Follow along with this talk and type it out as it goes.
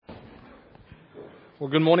Well,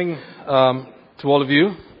 good morning to all of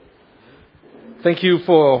you. Thank you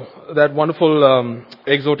for that wonderful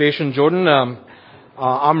exhortation, Jordan.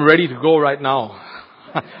 I'm ready to go right now.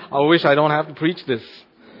 I wish I don't have to preach this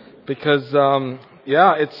because,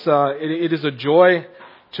 it is a joy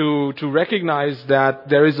to recognize that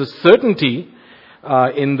there is a certainty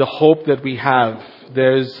in the hope that we have.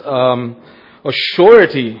 There's a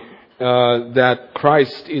surety that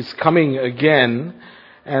Christ is coming again,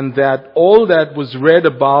 and that all that was read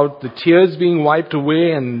about the tears being wiped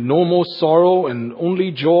away and no more sorrow and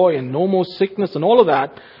only joy and no more sickness and all of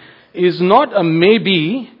that is not a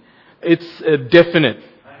maybe, it's a definite.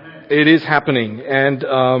 Amen. It is happening. And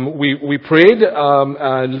we prayed,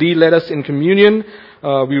 Lee led us in communion.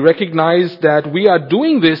 We recognize that we are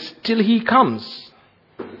doing this till He comes.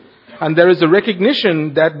 And there is a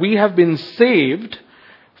recognition that we have been saved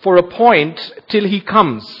for a point till He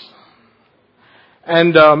comes.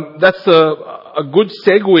 And that's a good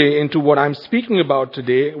segue into what I'm speaking about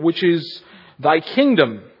today, which is Thy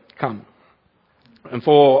kingdom come. And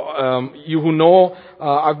for you who know,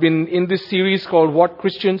 I've been in this series called What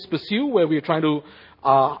Christians Pursue, where we're trying to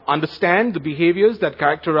understand the behaviors that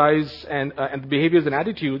characterize and the behaviors and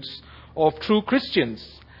attitudes of true Christians.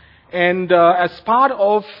 And as part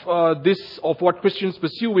of this, of What Christians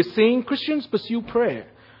Pursue, we're saying Christians pursue prayer.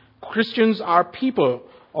 Christians are people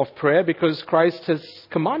of prayer because Christ has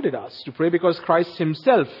commanded us to pray, because Christ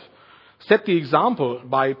Himself set the example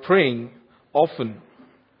by praying often.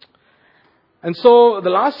 And so the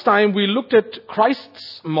last time we looked at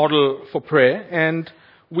Christ's model for prayer, and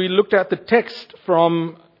we looked at the text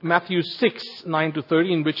from Matthew 6, 9 to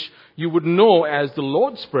 13, which you would know as the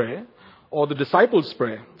Lord's Prayer or the disciples'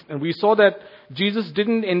 prayer. And we saw that Jesus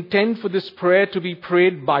didn't intend for this prayer to be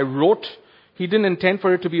prayed by rote. He didn't intend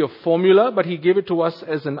for it to be a formula, but He gave it to us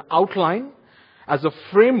as an outline, as a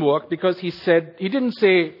framework, because He didn't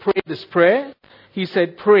say pray this prayer. He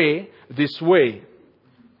said pray this way.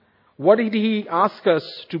 What did He ask us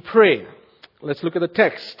to pray? Let's look at the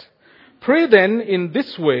text. Pray then in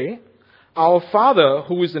this way, Our Father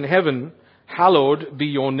who is in heaven, hallowed be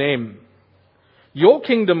your name. Your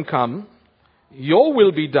kingdom come, your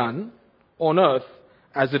will be done on earth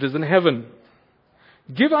as it is in heaven.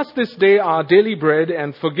 Give us this day our daily bread,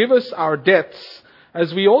 and forgive us our debts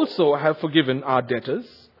as we also have forgiven our debtors.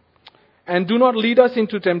 And do not lead us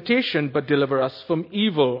into temptation, but deliver us from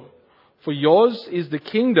evil. For yours is the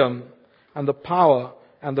kingdom and the power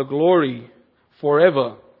and the glory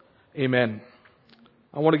forever. Amen.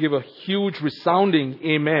 I want to give a huge resounding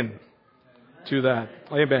amen to that.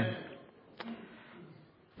 Amen.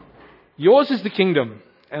 Yours is the kingdom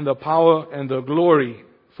and the power and the glory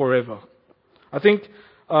forever. I think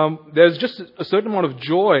there's just a certain amount of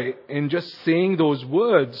joy in just saying those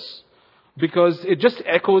words, because it just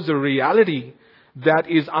echoes a reality that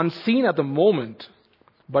is unseen at the moment,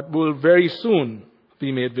 but will very soon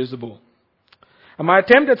be made visible. And my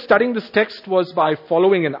attempt at studying this text was by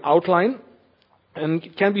following an outline, and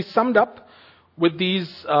it can be summed up with these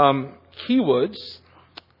keywords.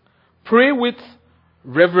 Pray with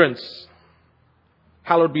reverence.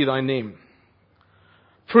 Hallowed be Thy name.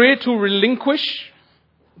 Pray to relinquish.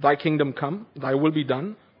 Thy kingdom come, Thy will be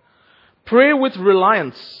done. Pray with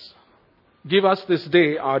reliance. Give us this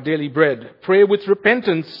day our daily bread. Pray with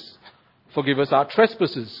repentance. Forgive us our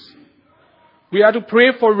trespasses. We are to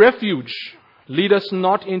pray for refuge. Lead us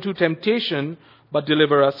not into temptation, but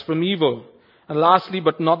deliver us from evil. And lastly,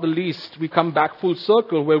 but not the least, we come back full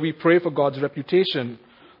circle where we pray for God's reputation.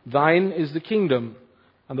 Thine is the kingdom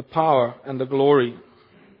and the power and the glory.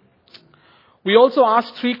 We also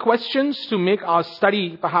asked 3 questions to make our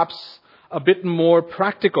study perhaps a bit more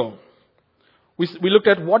practical. We looked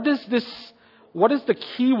at what does the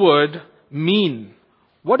key word mean?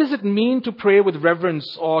 What does it mean to pray with reverence,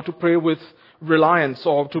 or to pray with reliance,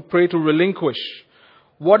 or to pray to relinquish?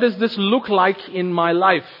 What does this look like in my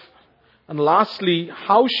life? And lastly,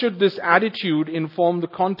 how should this attitude inform the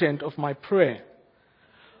content of my prayer?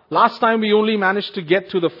 Last time we only managed to get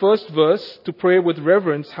to the first verse, to pray with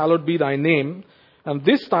reverence, hallowed be Thy name. And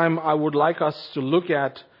this time I would like us to look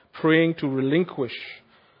at praying to relinquish.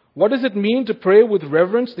 What does it mean to pray with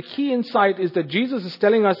reverence? The key insight is that Jesus is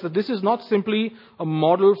telling us that this is not simply a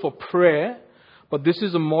model for prayer, but this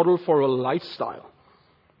is a model for a lifestyle.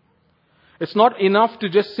 It's not enough to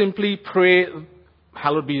just simply pray,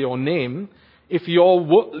 hallowed be your name, if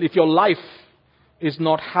your life is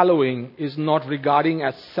not hallowing, is not regarding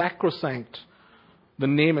as sacrosanct the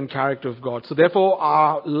name and character of God. So therefore,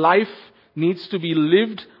 our life needs to be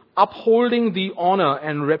lived upholding the honor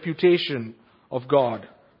and reputation of God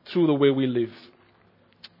through the way we live.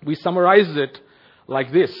 We summarize it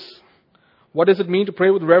like this. What does it mean to pray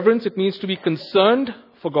with reverence? It means to be concerned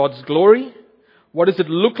for God's glory. What does it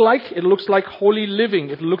look like? It looks like holy living.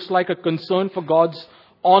 It looks like a concern for God's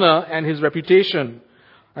honor and His reputation.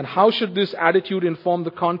 And how should this attitude inform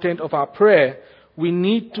the content of our prayer? We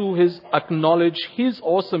need to acknowledge His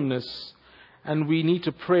awesomeness, and we need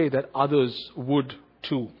to pray that others would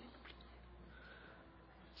too.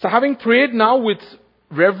 So having prayed now with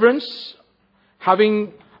reverence,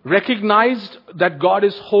 having recognized that God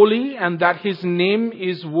is holy and that His name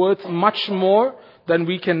is worth much more than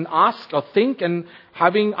we can ask or think, and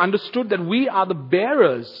having understood that we are the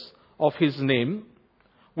bearers of His name,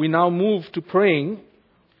 we now move to praying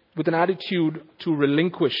with an attitude to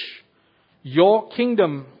relinquish. Your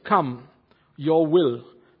kingdom come, your will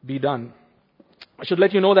be done. I should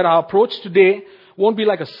let you know that our approach today won't be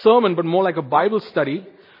like a sermon, but more like a Bible study,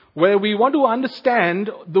 where we want to understand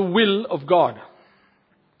the will of God.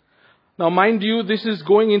 Now, mind you, this is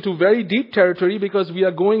going into very deep territory because we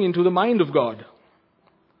are going into the mind of God.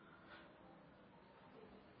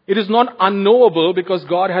 It is not unknowable because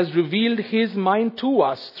God has revealed His mind to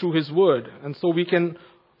us through His Word. And so we can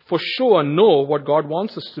for sure know what God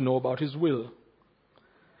wants us to know about His will.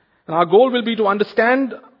 And our goal will be to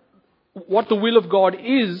understand what the will of God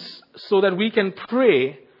is so that we can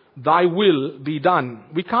pray, Thy will be done.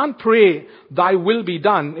 We can't pray, Thy will be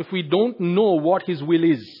done, if we don't know what His will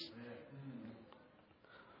is.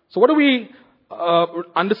 So what do we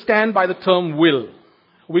understand by the term will?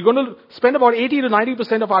 We're going to spend about 80 to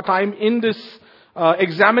 90% of our time in this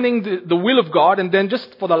examining the will of God, and then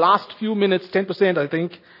just for the last few minutes, 10% I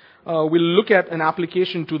think, we'll look at an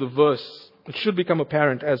application to the verse. It should become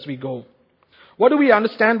apparent as we go. What do we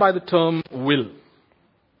understand by the term will?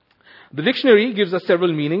 The dictionary gives us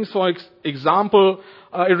several meanings. For example,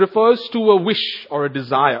 it refers to a wish or a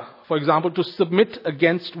desire. For example, to submit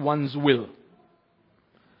against one's will.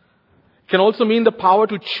 It can also mean the power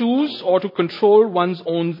to choose or to control one's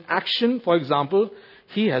own action. For example,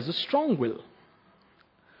 he has a strong will.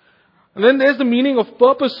 And then there's the meaning of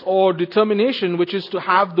purpose or determination, which is to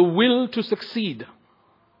have the will to succeed.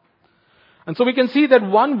 And so we can see that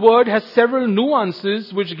one word has several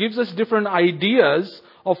nuances which gives us different ideas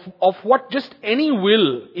of what just any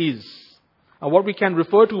will is, and what we can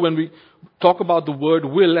refer to when we talk about the word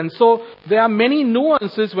will. And so there are many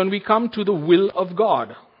nuances when we come to the will of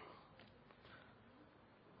God.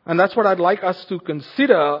 And that's what I'd like us to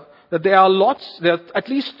consider, that there are at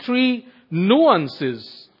least 3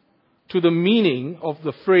 nuances to the meaning of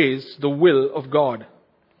the phrase, the will of God.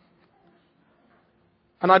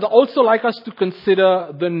 And I'd also like us to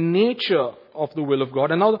consider the nature of the will of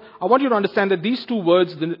God. And now I want you to understand that these 2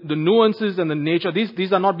 words, the nuances and the nature,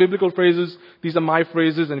 these are not biblical phrases. These are my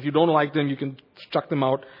phrases, and if you don't like them, you can chuck them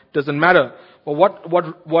out. Doesn't matter. But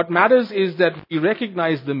what matters is that we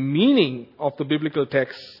recognize the meaning of the biblical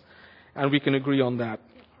text, and we can agree on that.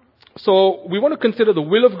 So we want to consider the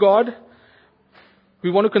will of God.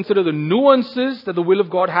 We want to consider the nuances that the will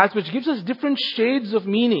of God has, which gives us different shades of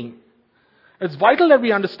meaning. It's vital that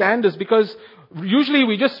we understand this, because usually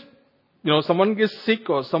we just, someone gets sick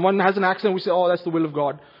or someone has an accident, we say, oh, that's the will of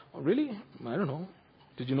God. Oh, really? I don't know.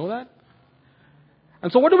 Did you know that?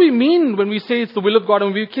 And so what do we mean when we say it's the will of God?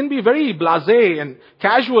 And we can be very blasé and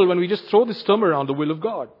casual when we just throw this term around, the will of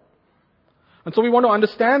God. And so we want to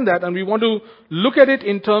understand that, and we want to look at it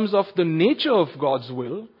in terms of the nature of God's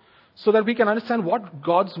will, so that we can understand what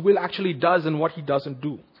God's will actually does and what He doesn't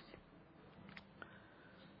do.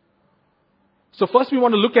 So first we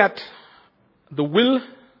want to look at the will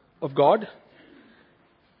of God,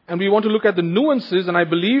 and we want to look at the nuances. And I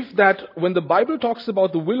believe that when the Bible talks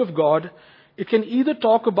about the will of God, it can either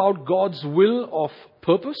talk about God's will of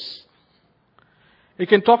purpose, it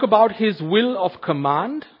can talk about His will of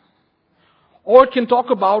command, or it can talk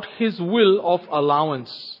about His will of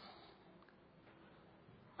allowance.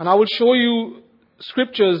 And I will show you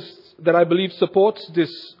scriptures that I believe supports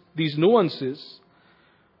these nuances.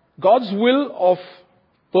 God's will of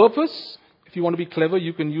purpose, if you want to be clever,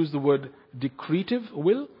 you can use the word decretive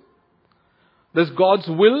will. There's God's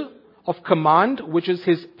will of command, which is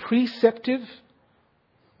His preceptive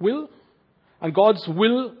will. And God's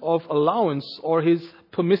will of allowance, or His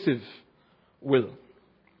permissive will.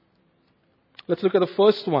 Let's look at the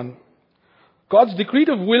first one. God's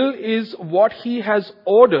decretive will is what He has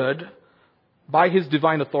ordered by His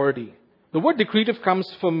divine authority. The word decretive comes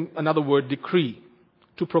from another word, decree.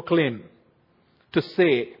 To proclaim, to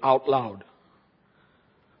say out loud.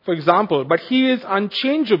 For example, but He is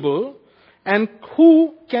unchangeable, and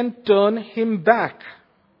who can turn Him back?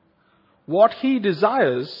 What He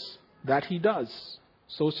desires, that He does.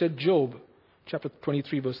 So said Job, chapter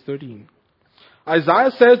 23, verse 13.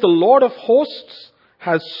 Isaiah says, the Lord of hosts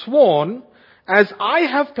has sworn, as I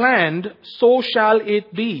have planned, so shall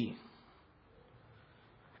it be.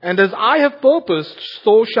 And as I have purposed,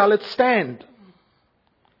 so shall it stand.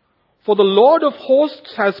 For the Lord of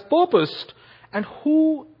hosts has purposed, and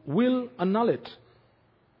who will annul it?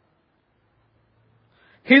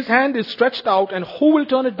 His hand is stretched out, and who will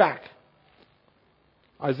turn it back?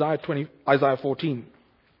 Isaiah 14.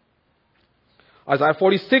 Isaiah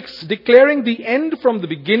 46, declaring the end from the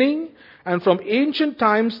beginning, and from ancient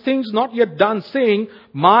times things not yet done, saying,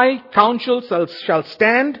 my counsel shall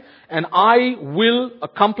stand, and I will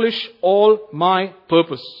accomplish all my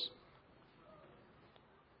purpose.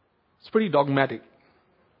 It's pretty dogmatic.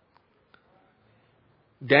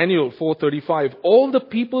 Daniel 4:35, all the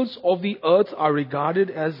peoples of the earth are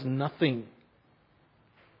regarded as nothing.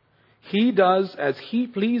 He does as he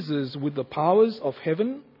pleases with the powers of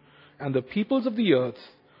heaven and the peoples of the earth.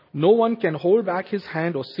 No one can hold back his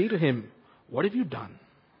hand or say to him, what have you done?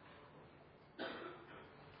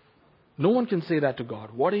 No one can say that to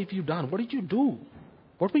God. What have you done? What did you do?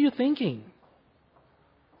 What were you thinking?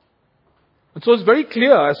 And so it's very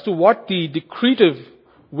clear as to what the decretive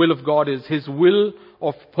will of God is, His will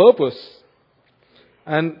of purpose.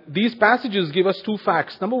 And these passages give us two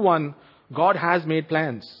facts. Number one, God has made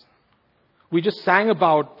plans. We just sang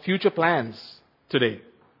about future plans today.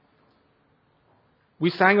 We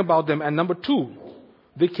sang about them. And number two,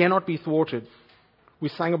 they cannot be thwarted. We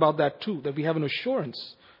sang about that too, that we have an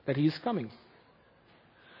assurance that He is coming.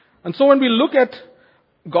 And so when we look at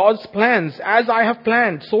God's plans, as I have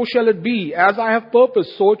planned, so shall it be. As I have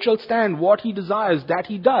purposed, so it shall stand. What He desires, that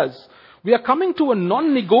He does. We are coming to a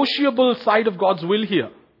non-negotiable side of God's will here.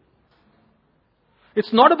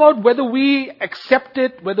 It's not about whether we accept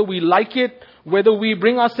it, whether we like it, whether we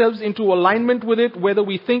bring ourselves into alignment with it, whether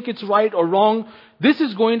we think it's right or wrong. This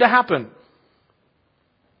is going to happen.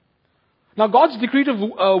 Now, God's decretive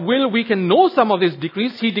will, we can know some of His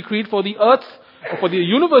decrees. He decreed for the earth, for the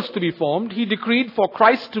universe to be formed. He decreed for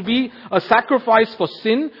Christ to be a sacrifice for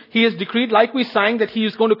sin. He has decreed, like we sang, that He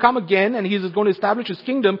is going to come again and He is going to establish His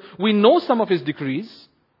kingdom. We know some of His decrees,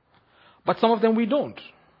 but some of them we don't.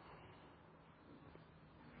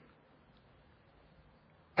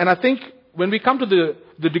 And I think when we come to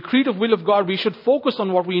the decretive will of God, we should focus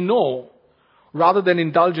on what we know rather than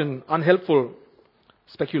indulge in unhelpful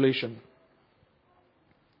speculation.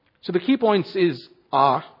 So the key points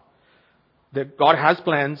are that God has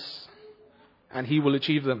plans and He will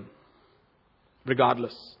achieve them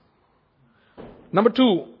regardless. Number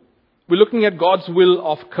two, we're looking at God's will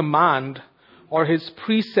of command or His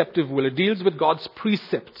preceptive will. It deals with God's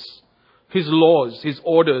precepts, His laws, His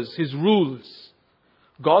orders, His rules.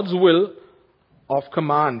 God's will of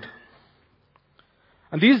command.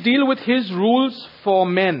 And these deal with His rules for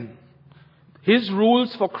men, His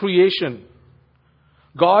rules for creation.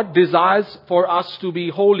 God desires for us to be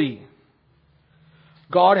holy.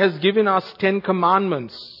 God has given us 10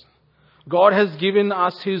 commandments. God has given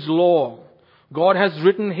us His law. God has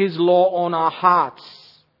written His law on our hearts.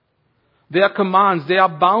 They are commands. They are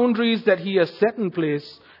boundaries that He has set in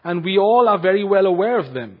place, and we all are very well aware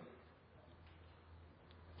of them.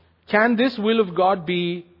 Can this will of God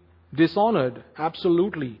be dishonored?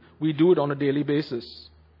 Absolutely. We do it on a daily basis.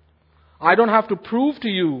 I don't have to prove to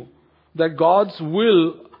you that God's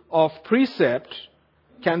will of precept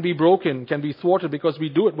can be broken, can be thwarted, because we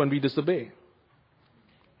do it when we disobey.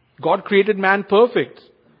 God created man perfect.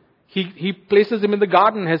 He places him in the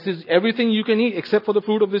garden, has everything you can eat except for the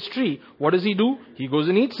fruit of this tree. What does he do? He goes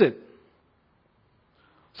and eats it.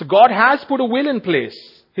 So God has put a will in place,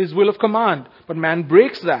 His will of command, but man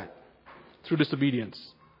breaks that through disobedience.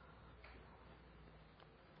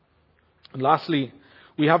 And lastly,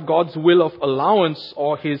 we have God's will of allowance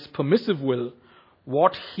or His permissive will,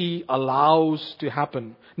 what He allows to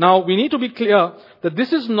happen. Now, we need to be clear that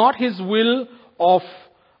this is not His will of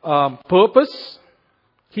purpose.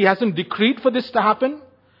 He hasn't decreed for this to happen.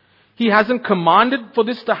 He hasn't commanded for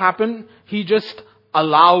this to happen. He just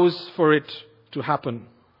allows for it to happen.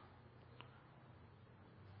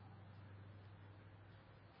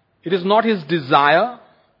 It is not His desire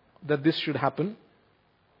that this should happen,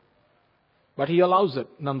 but He allows it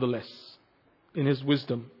nonetheless in His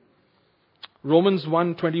wisdom. Romans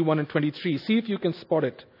 1:21 and 23. See if you can spot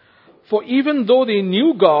it. For even though they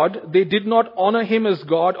knew God, they did not honor Him as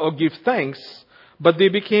God or give thanks, but they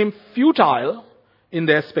became futile in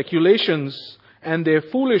their speculations, and their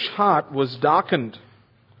foolish heart was darkened.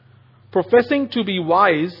 Professing to be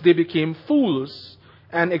wise, they became fools,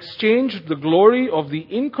 and exchanged the glory of the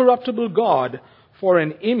incorruptible God for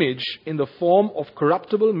an image in the form of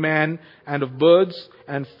corruptible man and of birds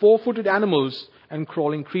and four-footed animals and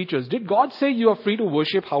crawling creatures. Did God say you are free to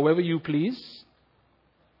worship however you please?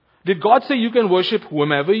 Did God say you can worship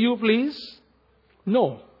whomever you please?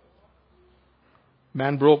 No.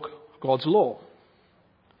 Man broke God's law.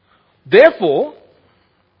 Therefore,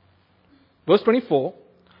 verse 24,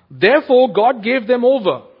 therefore God gave them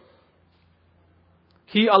over.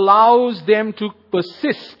 He allows them to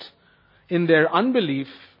persist in their unbelief.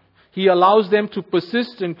 He allows them to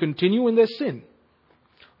persist and continue in their sin.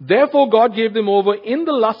 Therefore God gave them over in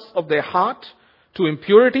the lust of their heart to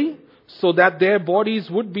impurity, so that their bodies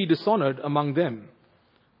would be dishonored among them.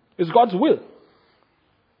 It's God's will.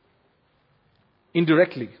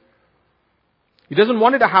 Indirectly. He doesn't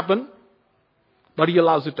want it to happen, but He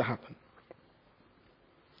allows it to happen.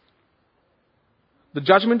 The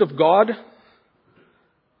judgment of God,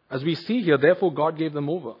 as we see here, therefore God gave them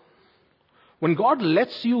over. When God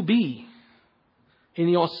lets you be in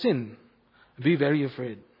your sin, be very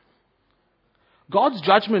afraid. God's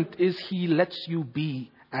judgment is He lets you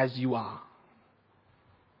be as you are.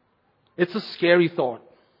 It's a scary thought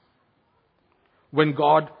when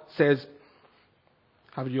God says,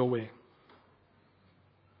 have it your way.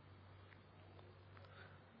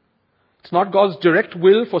 It's not God's direct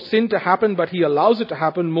will for sin to happen, but He allows it to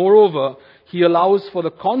happen. Moreover, He allows for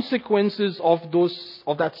the consequences of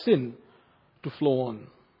that sin to flow on.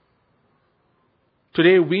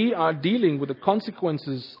 Today we are dealing with the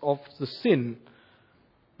consequences of the sin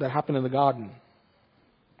that happened in the garden.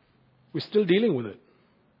 We're still dealing with it.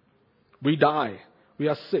 We die. We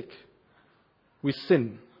are sick. We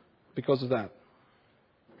sin because of that.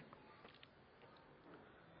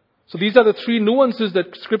 So these are the three nuances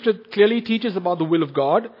that Scripture clearly teaches about the will of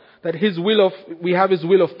God. That we have His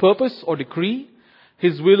will of purpose or decree,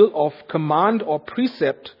 His will of command or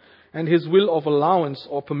precept, and His will of allowance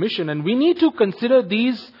or permission. And we need to consider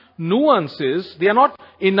these nuances. They are not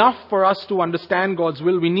enough for us to understand God's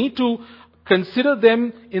will. We need to consider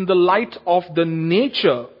them in the light of the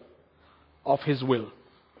nature of His will.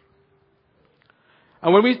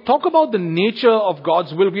 And when we talk about the nature of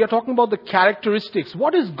God's will, we are talking about the characteristics.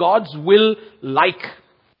 What is God's will like?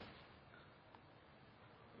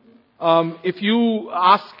 If you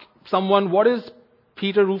ask someone, what is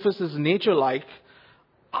Peter Rufus's nature like?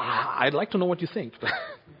 I'd like to know what you think.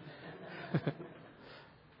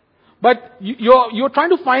 But you're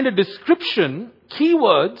trying to find a description,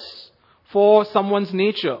 keywords for someone's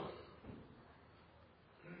nature.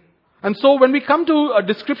 And so when we come to a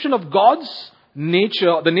description of God's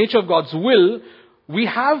nature, the nature of God's will, we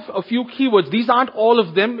have a few keywords. These aren't all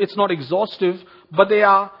of them. It's not exhaustive, but they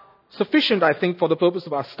are sufficient, I think, for the purpose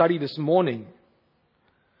of our study this morning.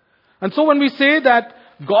 And so when we say that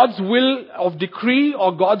God's will of decree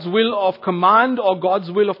or God's will of command or God's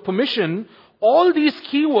will of permission, all these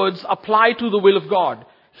keywords apply to the will of God.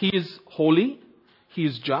 He is holy. He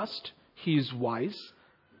is just. He is wise.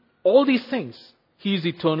 All these things. He is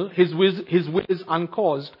eternal. His will is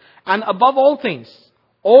uncaused. And above all things,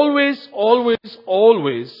 always, always,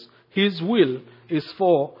 always, His will is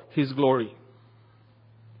for His glory.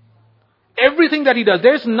 Everything that He does,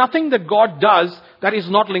 there is nothing that God does that is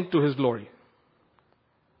not linked to His glory.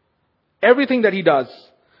 Everything that He does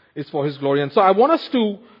is for His glory. And so I want us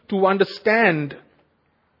to understand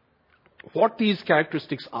what these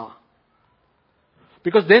characteristics are.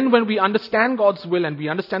 Because then when we understand God's will and we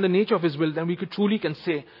understand the nature of His will, then we truly can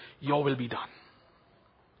say, your will be done.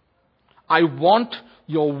 I want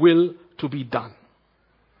your will to be done.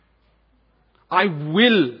 I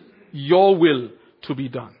will your will to be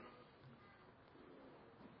done.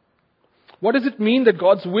 What does it mean that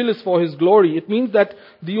God's will is for His glory? It means that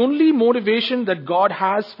the only motivation that God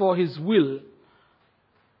has for His will,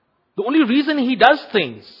 the only reason He does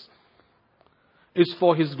things, is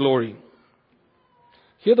for His glory.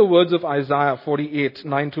 Hear the words of Isaiah 48,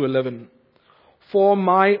 9-11. For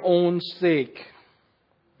my own sake,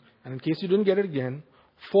 and in case you didn't get it again,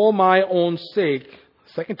 for my own sake,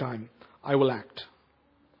 second time, I will act.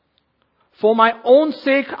 For my own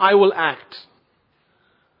sake, I will act.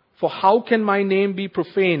 For how can my name be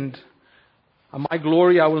profaned, and my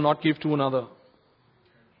glory I will not give to another?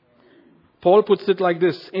 Paul puts it like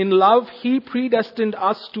this: in love, He predestined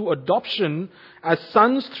us to adoption as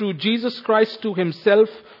sons through Jesus Christ to Himself,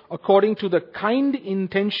 according to the kind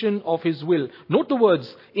intention of His will. Note the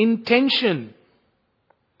words, intention.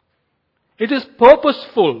 It is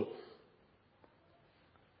purposeful.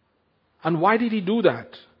 And why did He do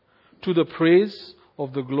that? To the praise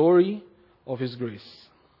of the glory of His grace.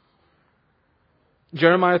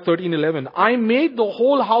 Jeremiah 13:11. I made the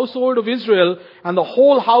whole household of Israel and the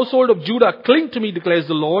whole household of Judah cling to me, declares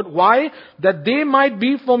the Lord. Why? That they might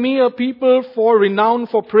be for me a people for renown,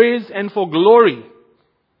 for praise, and for glory.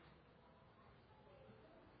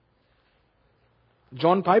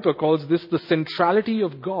 John Piper calls this the centrality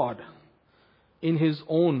of God in His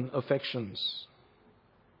own affections.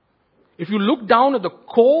 If you look down at the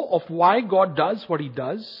core of why God does what He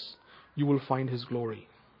does, you will find His glory.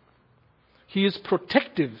 He is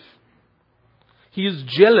protective. He is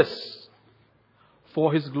jealous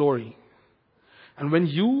for His glory. And when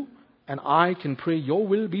you and I can pray, your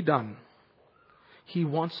will be done, He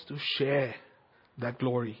wants to share that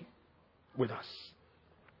glory with us.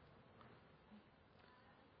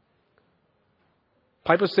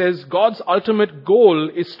 Piper says God's ultimate goal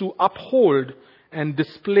is to uphold and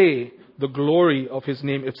display the glory of His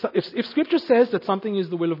name. If Scripture says that something is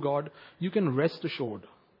the will of God, you can rest assured.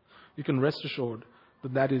 You can rest assured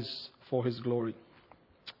that that is for His glory.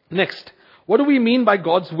 Next, what do we mean by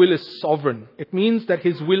God's will is sovereign? It means that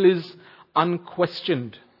His will is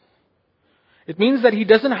unquestioned. It means that He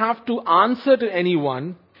doesn't have to answer to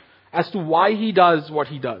anyone as to why He does what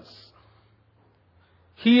He does.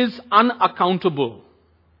 He is unaccountable.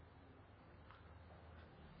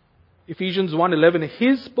 Ephesians 1:11,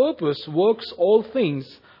 His purpose works all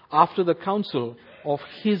things after the counsel of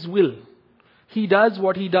His will. He does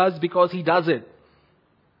what He does because He does it.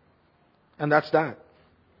 And that's that.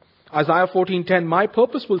 Isaiah 14:10, my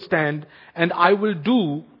purpose will stand and I will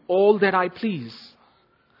do all that I please.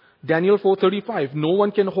 Daniel 4:35, no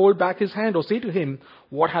one can hold back his hand or say to him,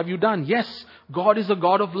 what have you done? Yes, God is a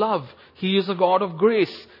God of love. He is a God of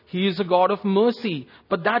grace. He is a God of mercy.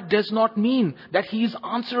 But that does not mean that He is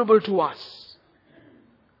answerable to us.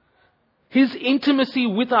 His intimacy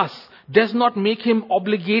with us does not make Him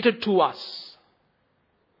obligated to us.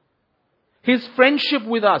 His friendship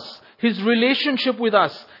with us, His relationship with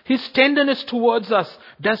us, His tenderness towards us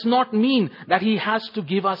does not mean that He has to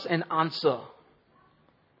give us an answer.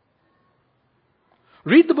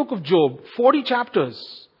 Read the book of Job, 40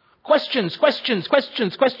 chapters. Questions, questions,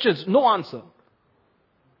 questions, questions, no answer.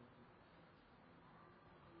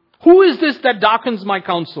 Who is this that darkens my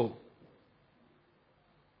counsel?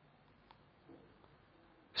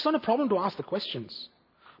 It's not a problem to ask the questions,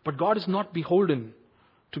 but God is not beholden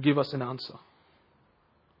to give us an answer.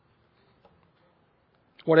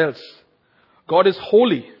 What else? God is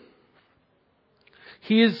holy.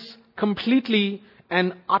 He is completely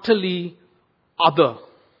and utterly other,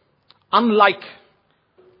 unlike,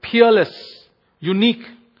 peerless, unique,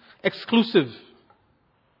 exclusive.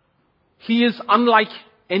 He is unlike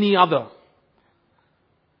any other.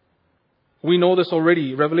 We know this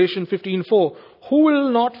already. Revelation 15:4. Who will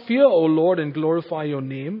not fear, O Lord, and glorify your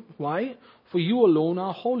name? Why? For you alone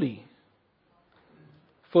are holy.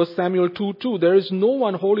 1 Samuel 2:2. There is no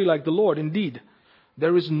one holy like the Lord. Indeed,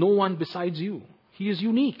 there is no one besides you. He is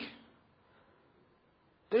unique.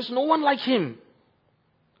 There's no one like Him.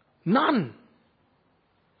 None.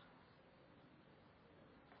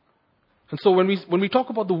 And so when we talk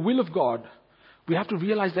about the will of God, we have to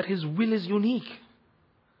realize that His will is unique.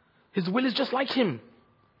 His will is just like Him.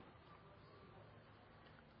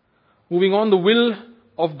 Moving on, the will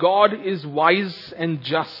of God is wise and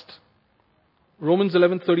just. Romans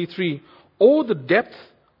 11:33. Oh, the depth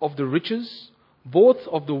of the riches, both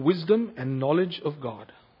of the wisdom and knowledge of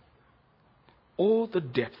God. Oh, the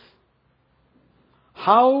depth.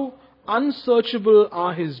 How unsearchable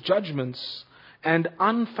are His judgments and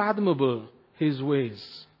unfathomable His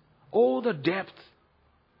ways. Oh, the depth.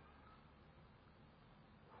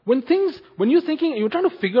 When you're thinking, you're trying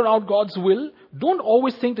to figure out God's will, don't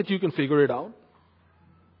always think that you can figure it out.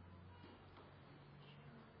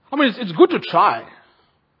 I mean, it's good to try.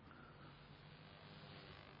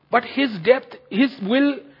 But His depth, His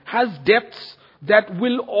will has depths that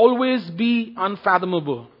will always be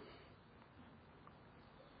unfathomable.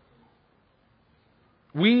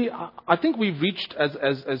 I think we've reached,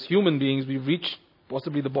 as human beings, we've reached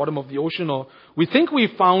possibly the bottom of the ocean, or we think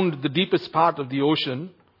we've found the deepest part of the ocean.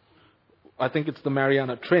 I think it's the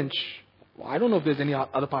Mariana Trench. I don't know if there's any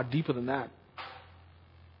other part deeper than that.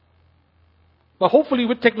 But hopefully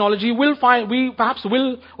with technology, we perhaps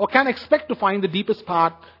will or can expect to find the deepest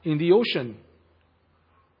part in the ocean.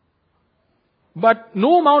 But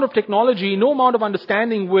no amount of technology, no amount of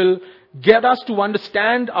understanding will get us to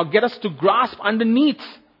understand or get us to grasp underneath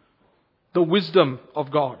the wisdom of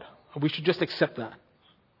God. We should just accept that.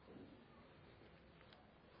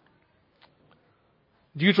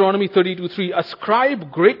 Deuteronomy 32:3.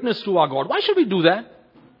 Ascribe greatness to our God. Why should we do that?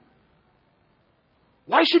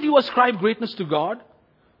 Why should you ascribe greatness to God?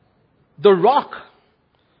 The rock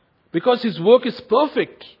Because His work is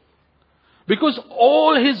perfect. Because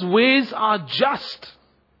all His ways are just.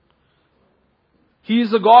 He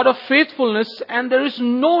is a God of faithfulness and there is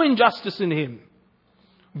no injustice in Him.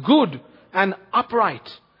 Good and upright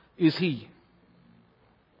is He.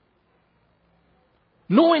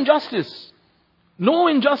 No injustice. No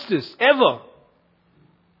injustice ever.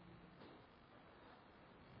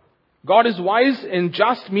 God is wise and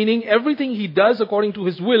just, meaning everything He does according to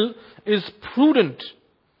His will is prudent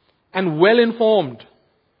and well informed.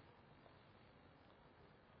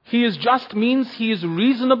 He is just means He is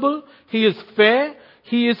reasonable, He is fair,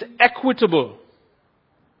 He is equitable.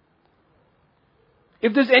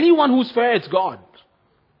 If there's anyone who's fair, it's God.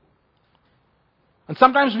 And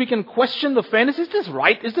sometimes we can question the fairness. Is this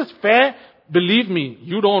right? Is this fair? Believe me,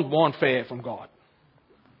 you don't want fair from God.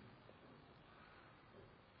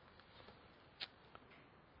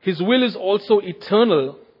 His will is also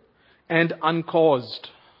eternal and uncaused.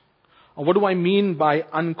 What do I mean by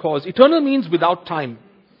uncaused? Eternal means without time.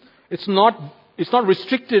 It's not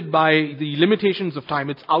restricted by the limitations of time.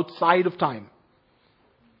 It's outside of time.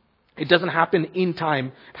 It doesn't happen in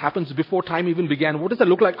time. It happens before time even began. What does that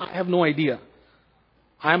look like? I have no idea.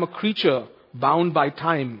 I am a creature bound by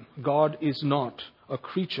time. God is not a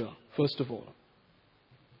creature, first of all.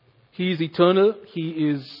 He is eternal. He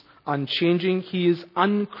is unchanging. He is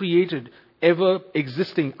uncreated, ever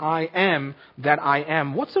existing. I am that I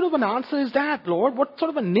am. What sort of an answer is that, Lord? What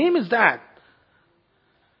sort of a name is that?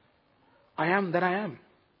 I am that I am.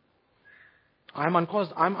 I am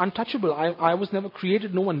uncaused. I am untouchable. I was never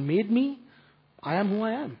created. No one made me. I am who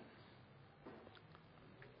I am.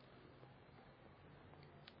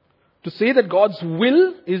 To say that God's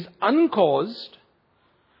will is uncaused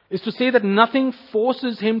is to say that nothing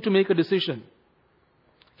forces Him to make a decision.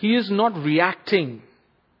 He is not reacting.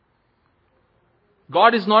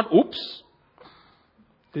 God is not, oops,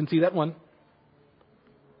 didn't see that one.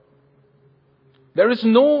 There is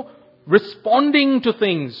no responding to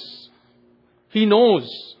things. He knows.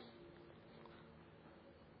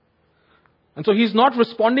 And so He's not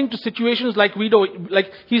responding to situations like we do.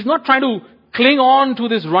 Like He's not trying to cling on to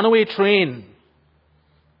this runaway train.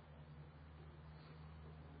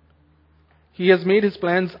 He has made His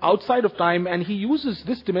plans outside of time and He uses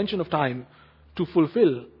this dimension of time to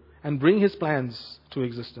fulfill and bring His plans to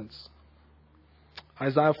existence.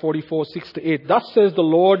 Isaiah 44, 6-8. Thus says the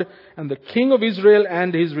Lord and the King of Israel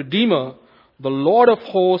and His Redeemer, the Lord of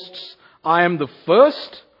hosts, I am the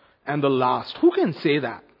first and the last. Who can say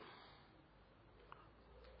that?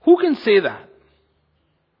 Who can say that?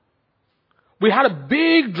 We had a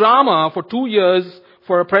big drama for 2 years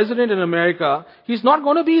for a president in America. He's not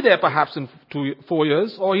going to be there perhaps in 4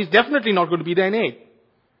 years, or he's definitely not going to be there in 8.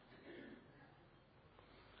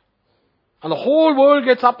 And the whole world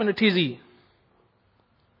gets up in a tizzy.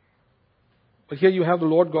 But here you have the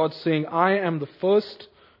Lord God saying, I am the first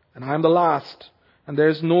and I am the last, and there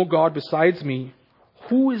is no God besides me.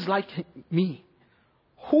 Who is like me?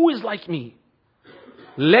 Who is like me?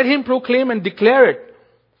 Let him proclaim and declare it.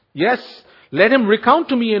 Yes, let him recount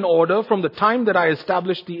to me in order from the time that I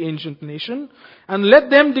established the ancient nation, and let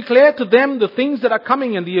them declare to them the things that are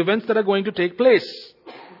coming and the events that are going to take place.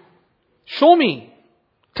 Show me.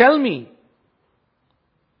 Tell me.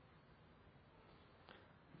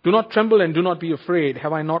 Do not tremble and do not be afraid.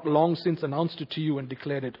 Have I not long since announced it to you and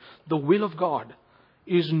declared it? The will of God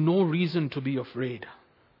is no reason to be afraid.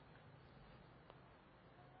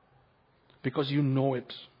 Because you know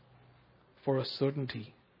it for a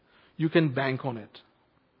certainty. You can bank on it.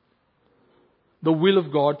 The will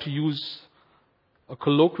of God, to use a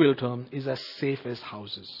colloquial term, is as safe as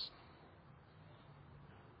houses.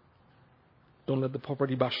 Don't let the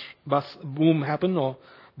property boom happen or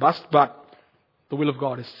bust, but the will of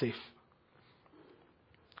God is safe.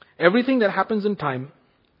 Everything that happens in time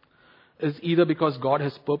is either because God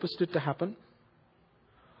has purposed it to happen,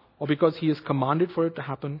 or because He has commanded for it to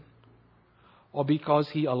happen, or because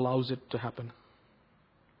He allows it to happen.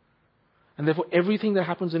 And therefore, everything that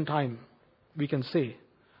happens in time, we can say,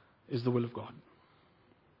 is the will of God.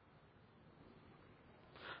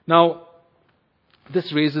 Now,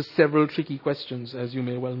 this raises several tricky questions, as you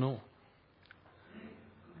may well know.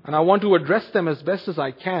 And I want to address them as best as I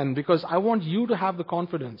can, because I want you to have the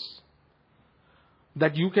confidence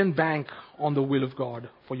that you can bank on the will of God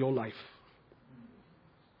for your life.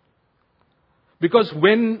 Because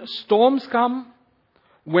when storms come,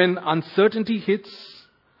 when uncertainty hits,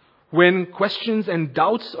 when questions and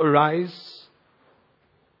doubts arise,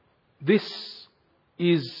 this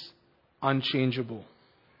is unchangeable.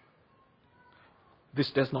 This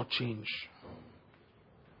does not change.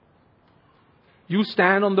 You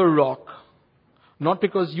stand on the rock, not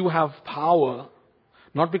because you have power,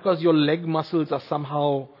 not because your leg muscles are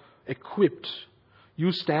somehow equipped.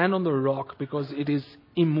 You stand on the rock because it is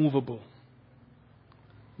immovable.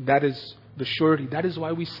 That is the surety. That is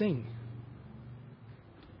why we sing.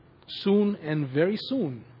 Soon and very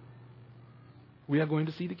soon, we are going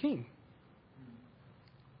to see the King.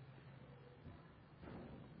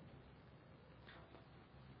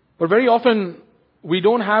 But very often, we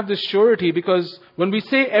don't have this surety because when we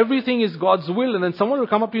say everything is God's will, and then someone will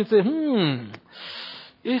come up to you and say,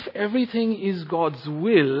 if everything is God's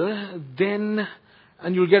will, then...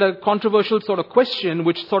 And you'll get a controversial sort of question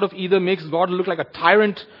which sort of either makes God look like a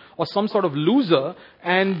tyrant or some sort of loser,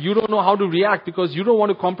 and you don't know how to react because you don't want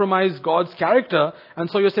to compromise God's character, and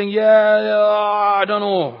so you're saying, I don't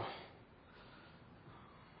know.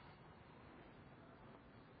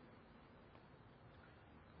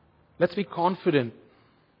 Let's be confident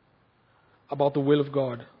about the will of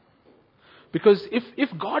God. Because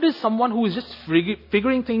if God is someone who is just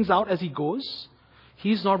figuring things out as He goes,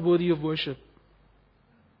 He's not worthy of worship.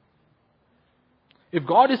 If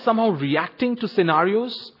God is somehow reacting to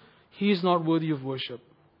scenarios, He is not worthy of worship,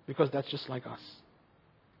 because that's just like us.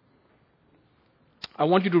 I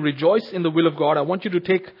want you to rejoice in the will of God. I want you to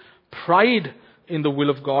take pride in the will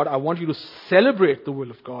of God. I want you to celebrate the will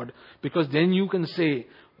of God, because then you can say,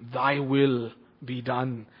 Thy will be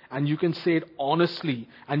done. And you can say it honestly,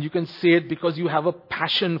 and you can say it because you have a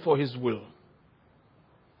passion for His will.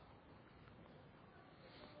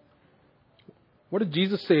 What did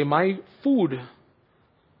Jesus say? My food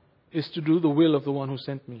is to do the will of the one who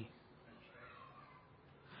sent me.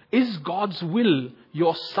 Is God's will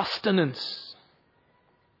your sustenance?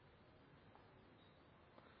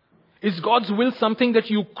 Is God's will something that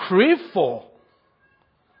you crave for?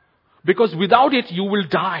 Because without it, you will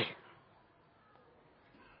die.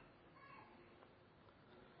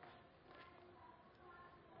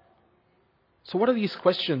 So what are these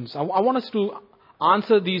questions? I want us to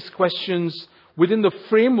answer these questions within the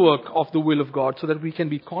framework of the will of God, so that we can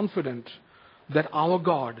be confident that our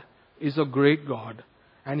God is a great God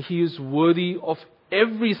and He is worthy of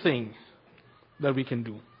everything that we can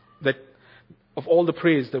do, that of all the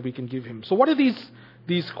praise that we can give Him. So what are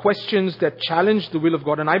these questions that challenge the will of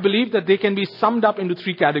God? And I believe that they can be summed up into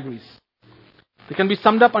three categories. They can be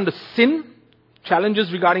summed up under sin, challenges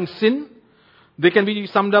regarding sin. They can be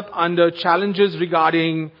summed up under challenges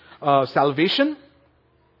regarding salvation.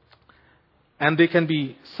 And they can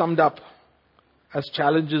be summed up as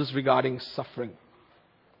challenges regarding suffering.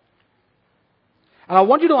 And I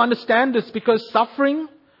want you to understand this, because suffering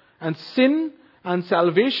and sin and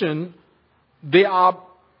salvation, they are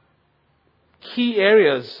key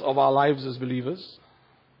areas of our lives as believers.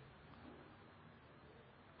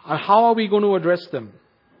 And how are we going to address them?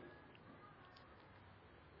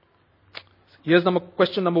 Here's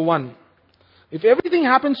question number one. If everything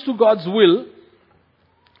happens to God's will,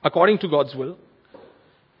 according to God's will,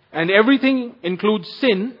 and everything includes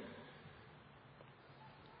sin,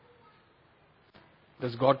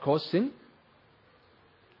 does God cause sin?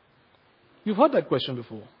 You've heard that question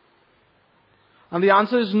before. And the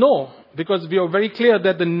answer is no, because we are very clear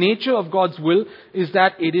that the nature of God's will is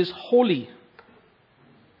that it is holy.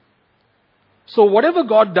 So whatever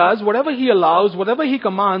God does, whatever He allows, whatever He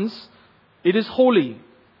commands, it is holy.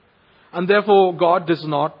 And therefore God does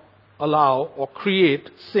not allow or create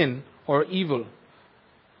sin or evil.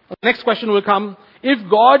 The next question will come, if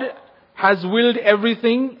God has willed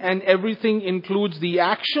everything and everything includes the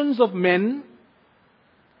actions of men,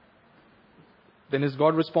 then is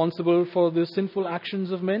God responsible for the sinful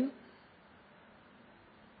actions of men?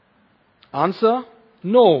 Answer,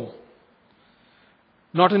 no.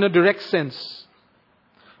 Not in a direct sense.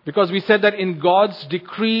 Because we said that in God's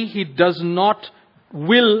decree, He does not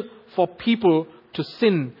will for people to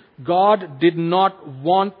sin. God did not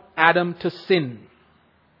want Adam to sin.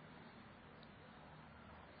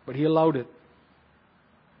 But He allowed it.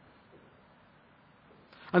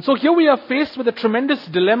 And so here we are faced with a tremendous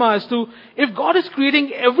dilemma as to, if God is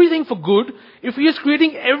creating everything for good, if He is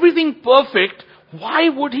creating everything perfect, why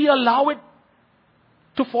would He allow it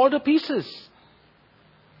to fall to pieces?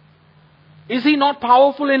 Is He not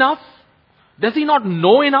powerful enough? Does He not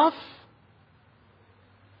know enough?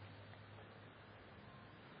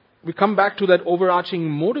 We come back to that overarching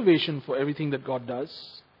motivation for everything that God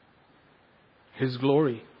does. His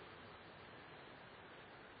glory.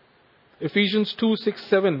 Ephesians 2, 6,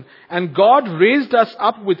 7. And God raised us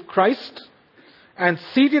up with Christ and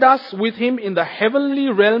seated us with Him in the heavenly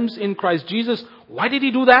realms in Christ Jesus. Why did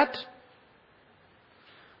He do that?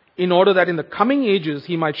 In order that in the coming ages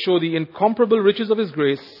He might show the incomparable riches of His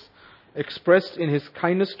grace expressed in His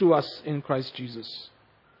kindness to us in Christ Jesus.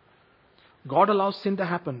 God allows sin to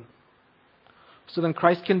happen, so then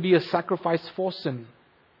Christ can be a sacrifice for sin.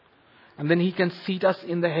 And then He can seat us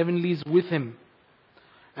in the heavenlies with Him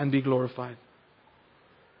and be glorified.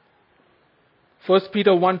 1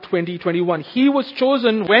 Peter 1:20-21. He was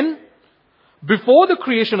chosen when? Before the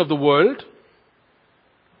creation of the world,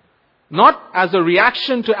 not as a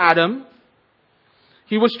reaction to Adam.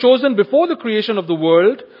 He was chosen before the creation of the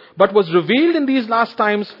world, but was revealed in these last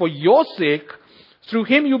times for your sake. Through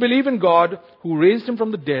Him you believe in God, who raised Him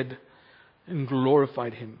from the dead and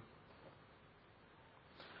glorified Him.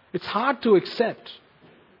 It's hard to accept.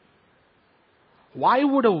 Why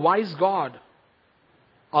would a wise God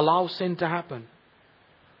allow sin to happen?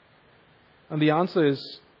 And the answer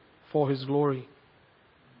is for His glory.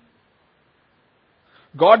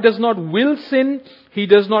 God does not will sin. He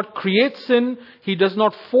does not create sin. He does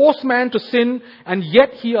not force man to sin. And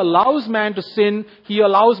yet He allows man to sin. He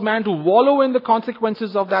allows man to wallow in the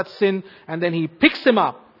consequences of that sin. And then He picks him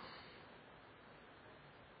up,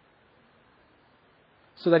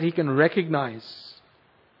 so that he can recognize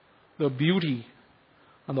the beauty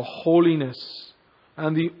and the holiness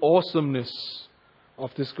and the awesomeness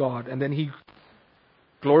of this God. And then He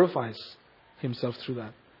glorifies Himself through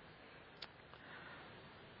that.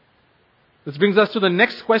 This brings us to the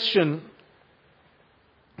next question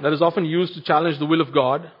that is often used to challenge the will of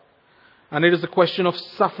God. And it is the question of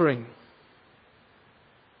suffering.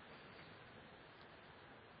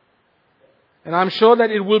 And I'm sure that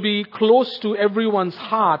it will be close to everyone's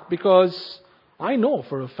heart, because I know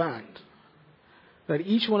for a fact that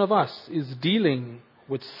each one of us is dealing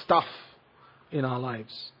with stuff in our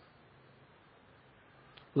lives.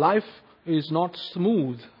 Life is not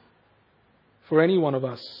smooth for any one of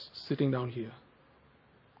us sitting down here.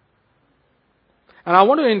 And I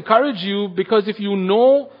want to encourage you, because if you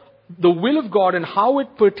know the will of God and how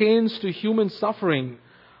it pertains to human suffering,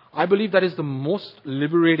 I believe that is the most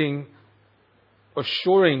liberating,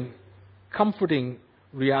 assuring, comforting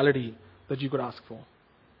reality that you could ask for.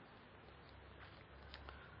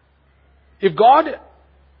 If God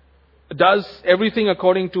does everything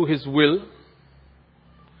according to His will,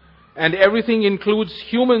 and everything includes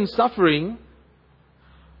human suffering,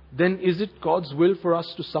 then is it God's will for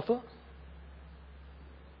us to suffer?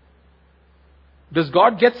 Does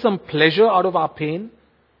God get some pleasure out of our pain?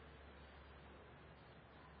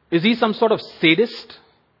 Is He some sort of sadist?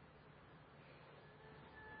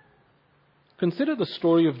 Consider the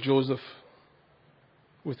story of Joseph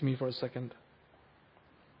with me for a second.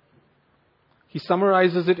 He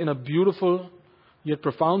summarizes it in a beautiful yet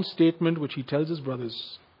profound statement which he tells his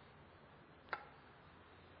brothers.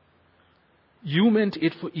 You meant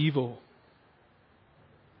it for evil,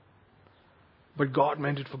 but God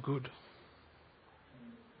meant it for good.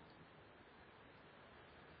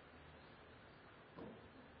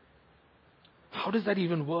 How does that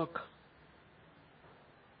even work?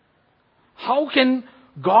 How can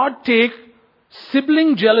God take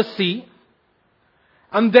sibling jealousy,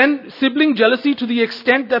 and then sibling jealousy to the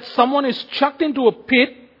extent that someone is chucked into a pit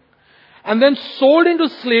and then sold into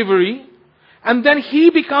slavery, and then he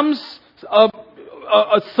becomes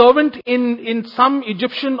a servant in some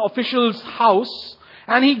Egyptian official's house,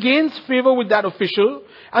 and he gains favor with that official,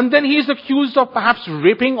 and then he is accused of perhaps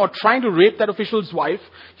raping or trying to rape that official's wife.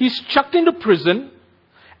 He's chucked into prison,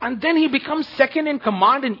 and then he becomes second in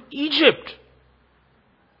command in Egypt.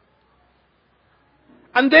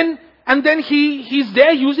 And then he's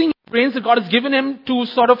there using the brains that God has given him to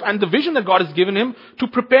and the vision that God has given him to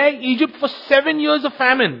prepare Egypt for 7 years of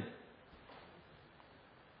famine.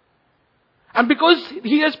 And because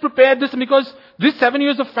he has prepared this, and because this 7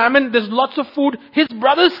 years of famine, there's lots of food, his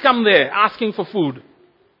brothers come there asking for food.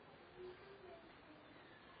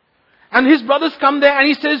 And his brothers come there and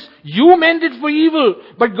he says, you meant it for evil,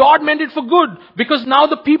 but God meant it for good. Because now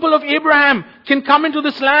the people of Abraham can come into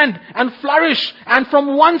this land and flourish. And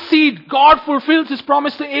from one seed, God fulfills His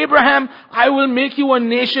promise to Abraham, I will make you a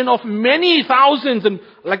nation of many thousands, and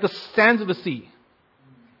like the sands of the sea.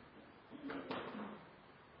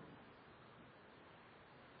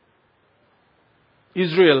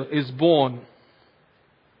 Israel is born.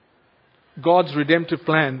 God's redemptive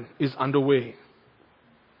plan is underway.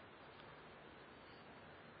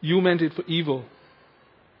 You meant it for evil,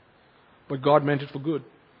 but God meant it for good.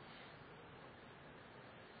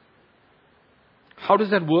 How does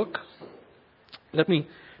that work? Let me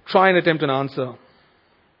try and attempt an answer.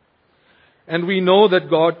 And we know that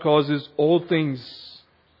God causes all things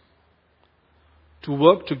to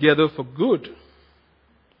work together for good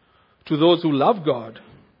to those who love God.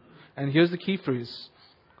 And here's the key phrase: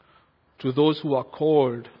 to those who are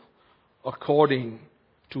called according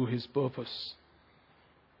to His purpose.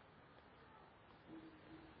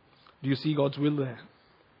 Do you see God's will there?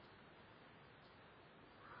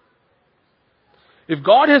 If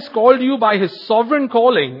God has called you by His sovereign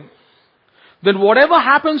calling, then whatever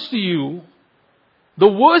happens to you, the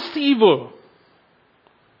worst evil,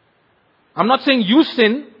 I'm not saying you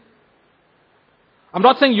sin, I'm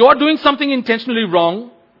not saying you're doing something intentionally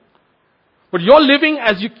wrong, but you're living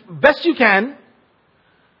as best you can,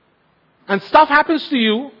 and stuff happens to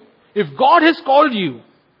you. If God has called you,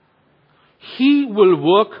 He will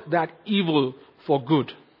work that evil for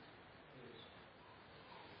good.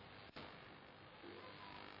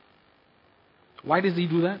 Why does He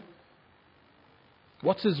do that?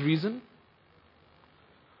 What's His reason?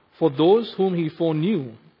 For those whom He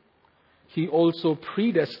foreknew, He also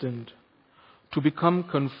predestined to become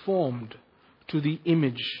conformed to the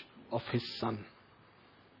image of His Son.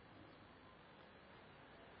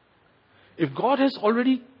 If God has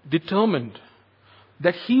already determined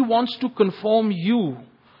that He wants to conform you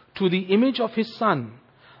to the image of His Son,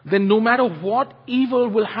 then no matter what evil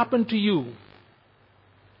will happen to you,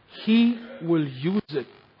 He will use it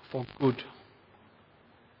for good.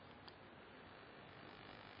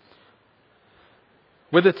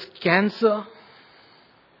 Whether it's cancer,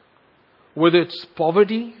 whether it's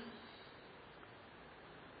poverty,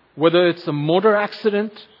 whether it's a motor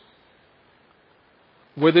accident,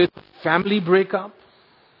 whether it's a family breakup,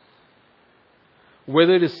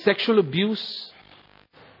 whether it is sexual abuse,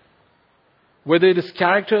 whether it is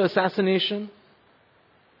character assassination,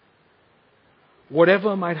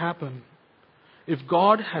 whatever might happen, if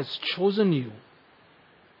God has chosen you,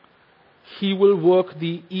 He will work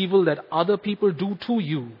the evil that other people do to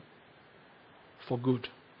you for good.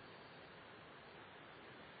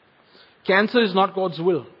 Cancer is not God's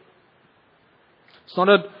will. It's not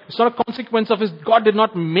a consequence of His. God did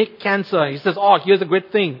not make cancer. He says, oh, here's a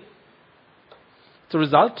great thing. It's a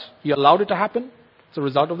result. He allowed it to happen. It's a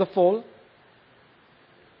result of the fall.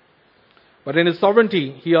 But in His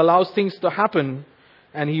sovereignty, He allows things to happen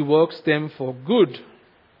and He works them for good.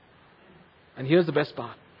 And here's the best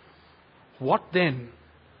part. What then?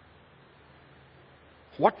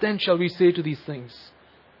 What then shall we say to these things?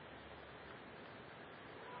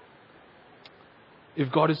 If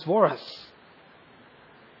God is for us,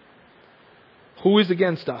 who is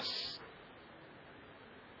against us?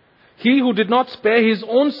 He who did not spare His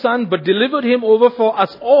own Son, but delivered Him over for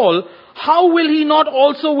us all, how will He not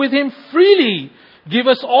also with Him freely give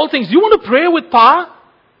us all things? You want to pray with power?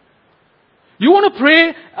 You want to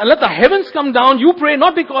pray and let the heavens come down? You pray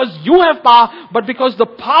not because you have power, but because the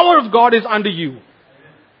power of God is under you.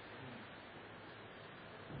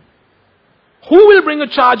 Who will bring a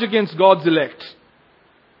charge against God's elect?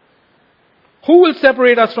 Who will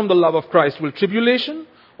separate us from the love of Christ? Will tribulation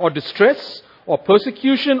or distress or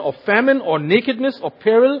persecution or famine or nakedness or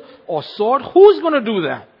peril or sword? Who's going to do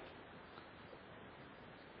that?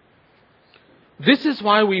 This is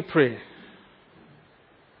why we pray,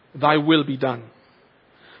 Thy will be done.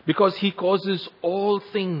 Because He causes all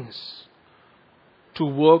things to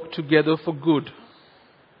work together for good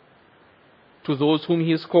to those whom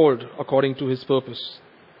He has called according to His purpose.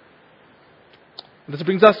 This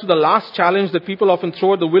brings us to the last challenge that people often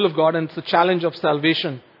throw at the will of God, and it's the challenge of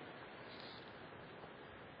salvation.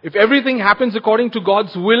 If everything happens according to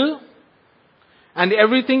God's will, and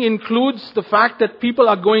everything includes the fact that people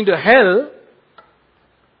are going to hell,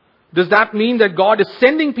 does that mean that God is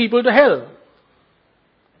sending people to hell?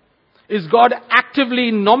 Is God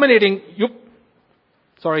actively nominating you?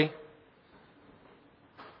 Sorry.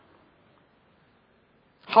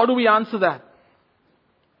 How do we answer that?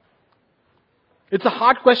 It's a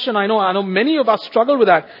hard question, I know. I know many of us struggle with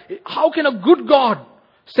that. How can a good God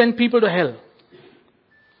send people to hell?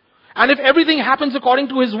 And if everything happens according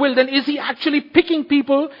to His will, then is He actually picking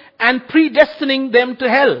people and predestining them to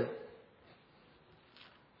hell?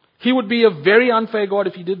 He would be a very unfair God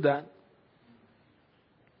if He did that.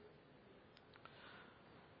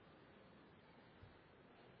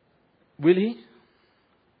 Will He?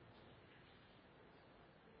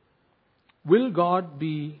 Will God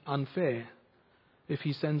be unfair if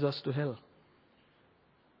He sends us to hell?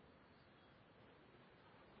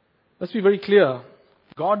 Let's be very clear.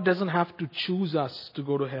 God doesn't have to choose us to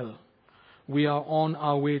go to hell. We are on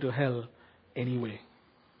our way to hell anyway.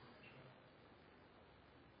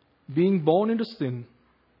 Being born into sin,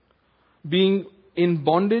 being in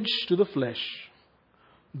bondage to the flesh,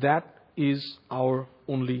 that is our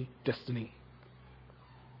only destiny.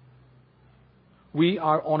 We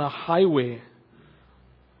are on a highway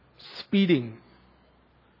speeding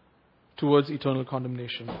towards eternal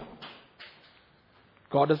condemnation.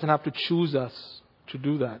 God doesn't have to choose us to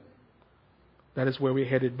do that. That is where we're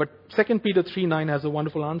headed. But 2 Peter 3:9 has a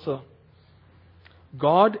wonderful answer.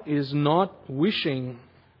 God is not wishing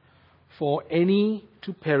for any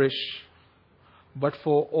to perish, but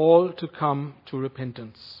for all to come to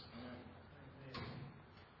repentance.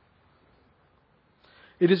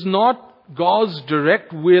 It is not God's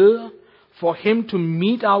direct will for Him to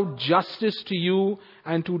mete out justice to you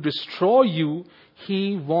and to destroy you.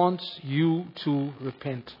 He wants you to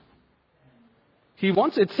repent. He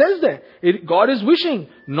wants, it says there, God is wishing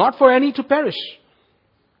not for any to perish,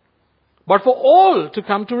 but for all to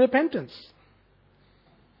come to repentance.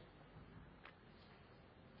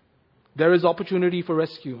 There is opportunity for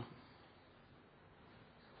rescue.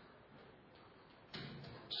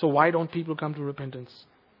 So why don't people come to repentance?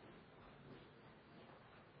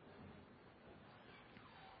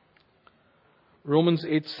 Romans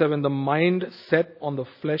 8:7, the mind set on the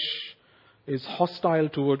flesh is hostile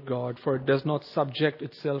toward God, for it does not subject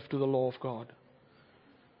itself to the law of God.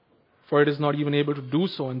 For it is not even able to do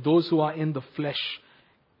so, and those who are in the flesh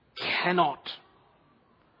cannot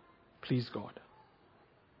please God.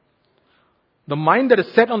 The mind that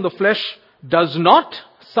is set on the flesh does not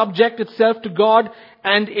subject itself to God,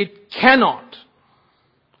 and it cannot.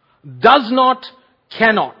 Does not,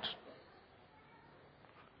 cannot.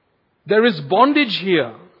 There is bondage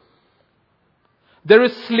here. There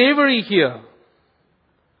is slavery here.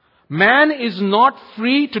 Man is not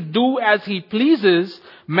free to do as he pleases.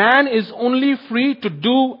 Man is only free to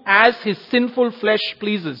do as his sinful flesh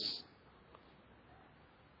pleases.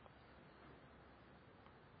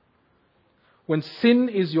 When sin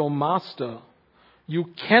is your master, you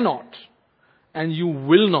cannot and you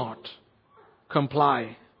will not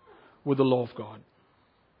comply with the law of God.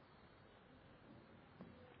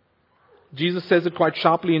 Jesus says it quite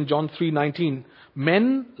sharply in John 3:19.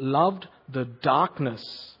 Men loved the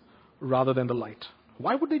darkness rather than the light.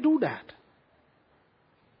 Why would they do that?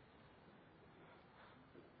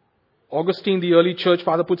 Augustine, the early church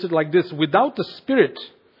father, puts it like this. Without the Spirit,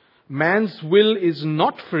 man's will is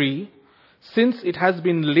not free, since it has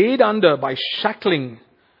been laid under by shackling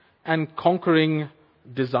and conquering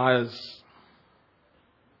desires.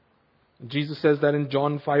 Jesus says that in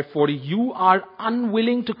John 5:40, you are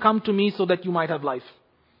unwilling to come to me so that you might have life.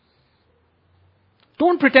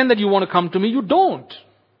 Don't pretend that you want to come to me. You don't.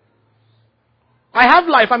 I have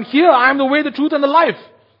life. I'm here. I am the way, the truth, and the life.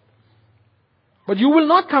 But you will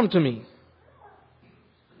not come to me.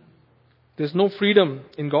 There's no freedom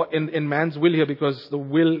in God, in man's will here, because the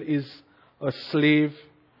will is a slave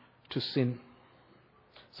to sin.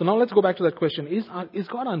 So now let's go back to that question. Is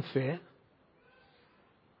God unfair?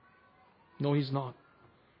 No, He's not.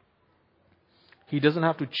 He doesn't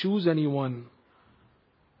have to choose anyone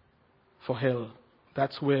for hell.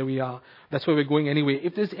 That's where we are. That's where we're going anyway.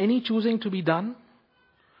 If there's any choosing to be done,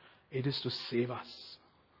 it is to save us.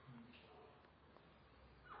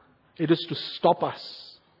 It is to stop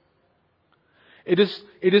us. It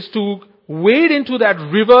is to wade into that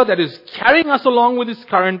river that is carrying us along with its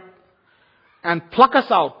current and pluck us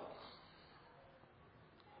out.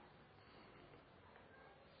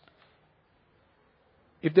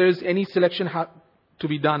 If there is any selection to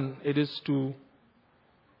be done, it is to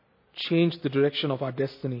change the direction of our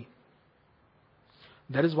destiny.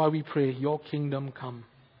 That is why we pray, your kingdom come.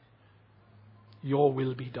 Your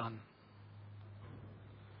will be done.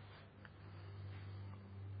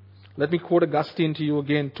 Let me quote Augustine to you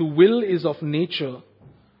again. To will is of nature,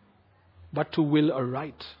 but to will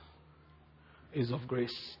aright is of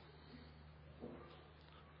grace.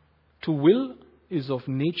 To will is of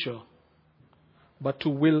nature, but to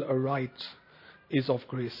will aright is of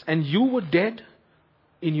grace. And you were dead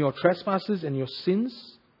in your trespasses and your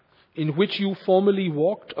sins, in which you formerly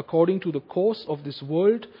walked according to the course of this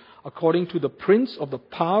world, according to the prince of the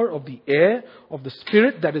power of the air, of the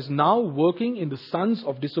spirit that is now working in the sons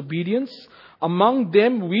of disobedience. Among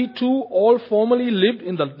them we too all formerly lived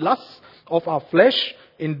in the lusts of our flesh,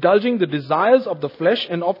 indulging the desires of the flesh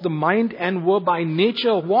and of the mind, and were by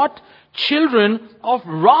nature what? Children of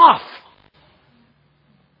wrath.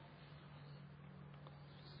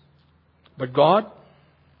 But God,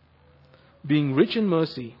 being rich in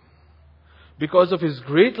mercy, because of His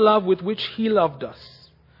great love with which He loved us,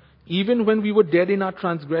 even when we were dead in our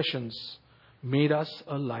transgressions, made us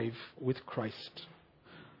alive with Christ.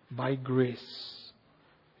 By grace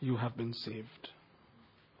you have been saved.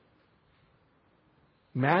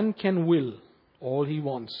 Man can will all he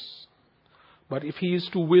wants, but if he is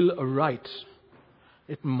to will aright,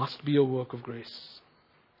 it must be a work of grace.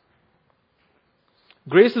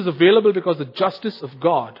 Grace is available because the justice of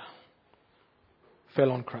God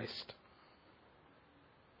fell on Christ.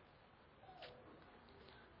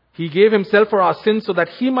 He gave Himself for our sins so that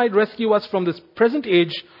He might rescue us from this present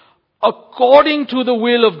age according to the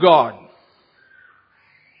will of God.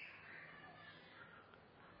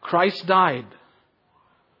 Christ died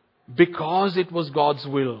because it was God's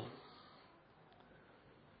will.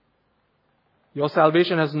 Your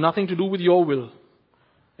salvation has nothing to do with your will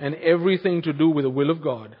and everything to do with the will of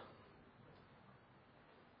God.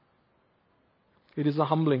 It is a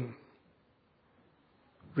humbling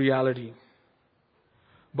reality,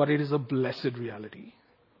 but it is a blessed reality.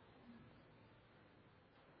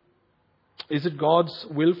 Is it God's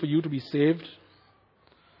will for you to be saved?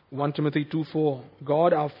 1 Timothy 2:4.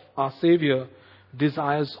 God, our Savior,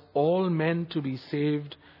 desires all men to be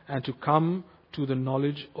saved and to come to the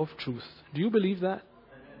knowledge of truth. Do you believe that?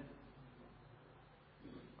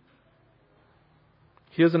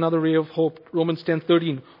 Here's another ray of hope. Romans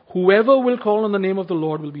 10:13. Whoever will call on the name of the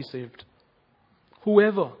Lord will be saved.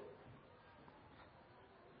 Whoever.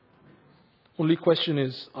 Only question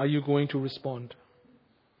is, are you going to respond?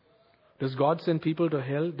 Does God send people to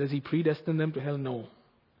hell? Does He predestine them to hell? No.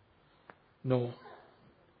 No.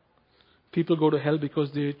 People go to hell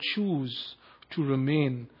because they choose to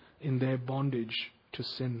remain in their bondage to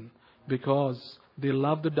sin, because they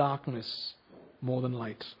love the darkness more than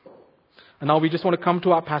light. And now we just want to come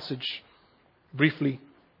to our passage briefly.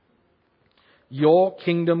 Your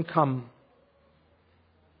kingdom come,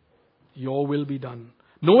 your will be done.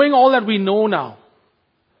 Knowing all that we know now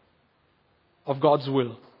of God's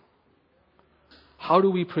will, how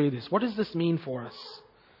do we pray this? What does this mean for us?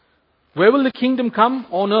 Where will the kingdom come?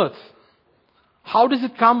 On earth. How does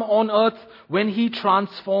it come on earth? When He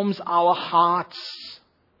transforms our hearts.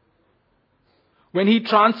 When He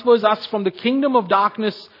transfers us from the kingdom of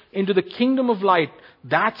darkness into the kingdom of light.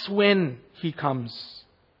 That's when He comes.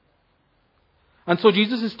 And so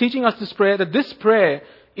Jesus is teaching us this prayer, that this prayer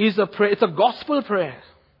is a prayer, it's a gospel prayer.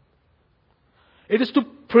 It is to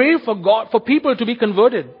pray for God, for people to be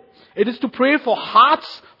converted. It is to pray for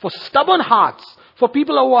hearts, for stubborn hearts, for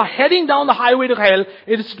people who are heading down the highway to hell.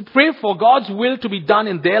 It is to pray for God's will to be done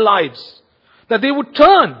in their lives. That they would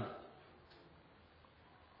turn.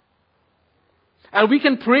 And we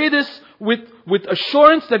can pray this with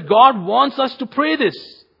assurance that God wants us to pray this.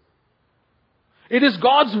 It is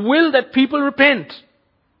God's will that people repent.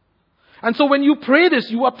 And so when you pray this,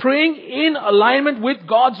 you are praying in alignment with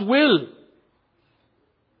God's will.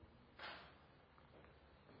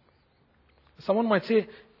 Someone might say,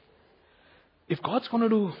 if God's going to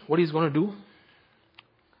do what He's going to do,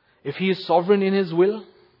 if He is sovereign in His will,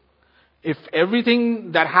 if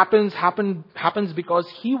everything that happens because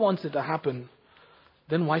He wants it to happen,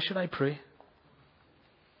 then why should I pray?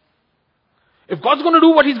 If God's going to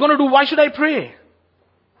do what He's going to do, why should I pray?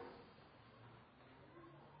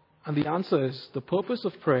 And the answer is, the purpose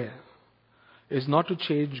of prayer is not to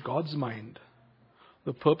change God's mind.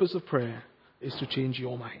 The purpose of prayer is to change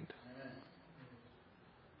your mind.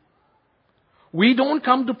 We don't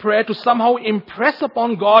come to prayer to somehow impress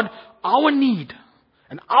upon God our need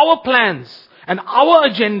and our plans and our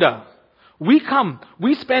agenda.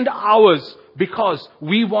 We spend hours because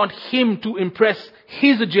we want Him to impress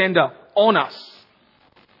His agenda on us.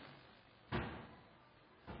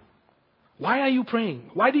 Why are you praying?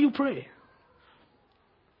 Why do you pray?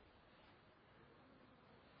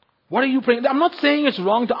 What are you praying? I'm not saying it's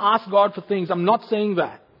wrong to ask God for things. I'm not saying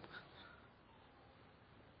that.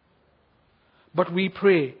 But we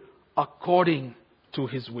pray according to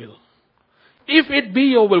His will. If it be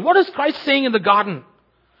your will. What is Christ saying in the garden?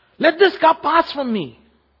 Let this cup pass from me.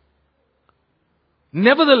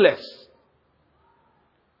 Nevertheless,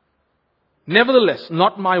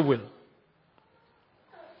 not my will,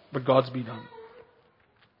 but God's be done.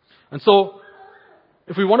 And so,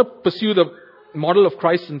 if we want to pursue the model of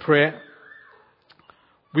Christ in prayer,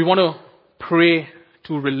 we want to pray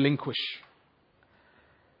to relinquish.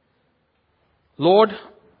 Lord,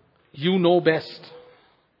 you know best.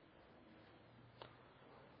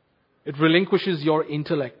 It relinquishes your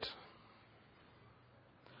intellect.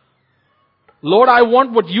 Lord, I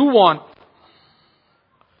want what you want.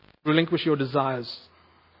 Relinquish your desires.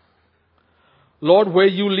 Lord, where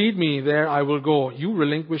you lead me, there I will go. You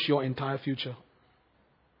relinquish your entire future.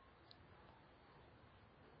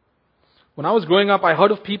 When I was growing up, I heard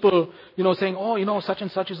of people, saying, such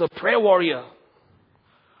and such is a prayer warrior.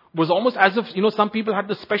 It was almost as if, some people had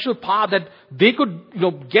the special power that they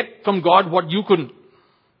could, get from God what you couldn't.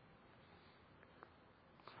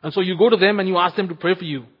 And so you go to them and you ask them to pray for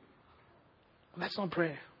you. That's not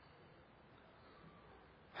prayer.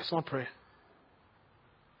 That's not prayer.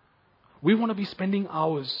 We want to be spending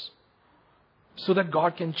hours so that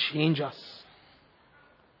God can change us.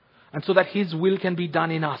 And so that His will can be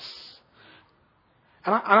done in us.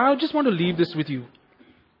 And I just want to leave this with you.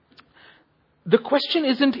 The question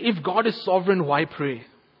isn't if God is sovereign, why pray?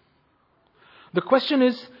 The question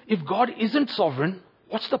is, if God isn't sovereign,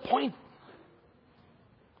 what's the point?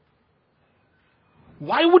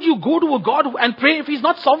 Why would you go to a God and pray if He's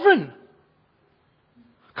not sovereign?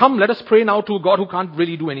 Come, let us pray now to a God who can't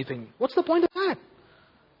really do anything. What's the point of that?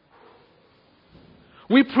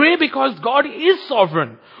 We pray because God is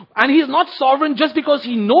sovereign. And He is not sovereign just because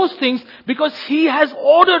He knows things, because He has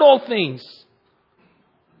ordered all things.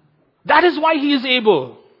 That is why He is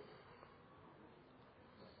able.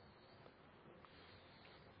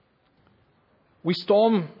 We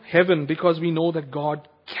storm heaven because we know that God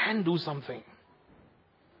can do something.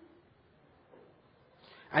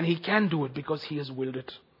 And He can do it because He has willed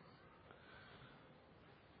it.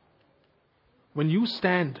 When you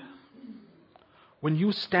stand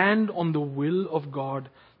on the will of God,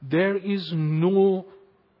 there is no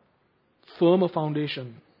firmer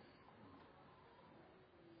foundation.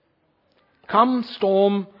 Come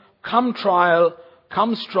storm, come trial,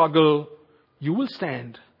 come struggle, you will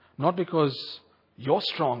stand. Not because you're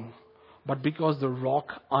strong, but because the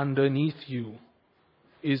rock underneath you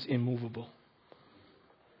is immovable.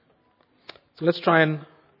 So let's try and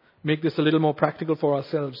make this a little more practical for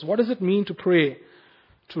ourselves. What does it mean to pray?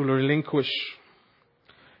 To relinquish.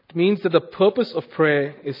 It means that the purpose of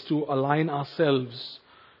prayer is to align ourselves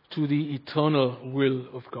to the eternal will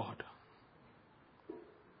of God.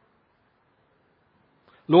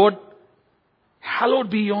 Lord,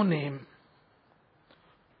 hallowed be your name.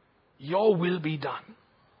 Your will be done.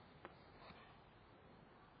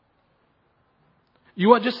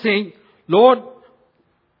 You are just saying, Lord,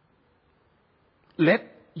 let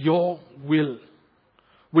your will,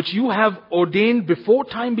 which you have ordained before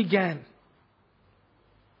time began,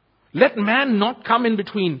 let man not come in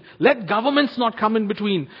between. Let governments not come in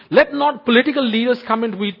between. Let not political leaders come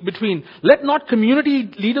in between. Let not community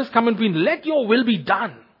leaders come in between. Let your will be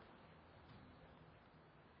done.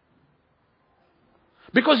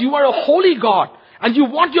 Because you are a holy God and you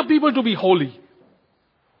want your people to be holy.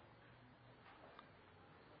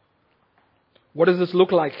 What does this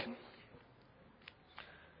look like?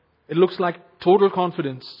 It looks like total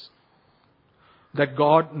confidence that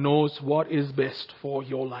God knows what is best for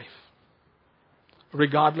your life,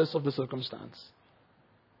 regardless of the circumstance.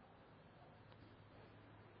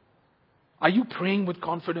 Are you praying with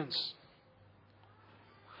confidence?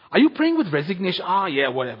 Are you praying with resignation?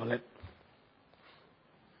 Whatever.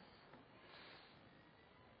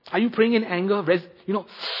 Are you praying in anger?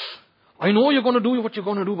 I know you're going to do what you're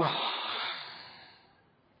going to do, but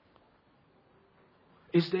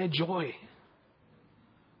is there joy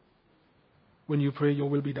when you pray, your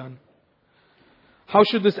will be done? How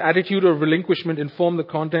should this attitude of relinquishment inform the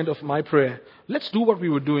content of my prayer? Let's do what we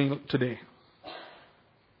were doing today.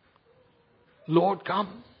 Lord,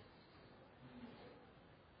 come.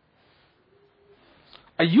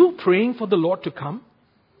 Are you praying for the Lord to come?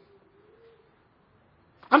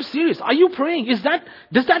 I'm serious. Are you praying?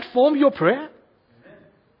 Does that form your prayer?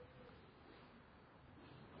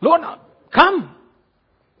 Lord, come.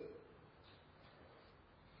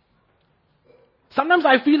 Sometimes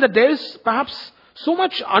I feel that there is perhaps so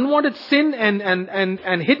much unwanted sin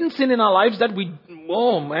and hidden sin in our lives that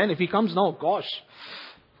if He comes now, gosh.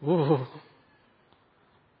 Whoa.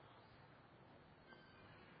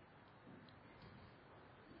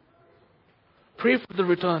 Pray for the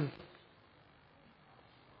return.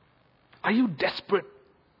 Are you desperate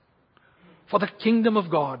for the kingdom of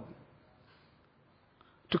God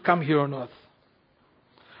to come here on earth?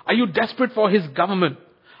 Are you desperate for His government?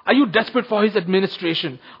 Are you desperate for His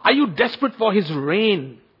administration? Are you desperate for His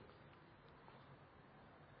reign?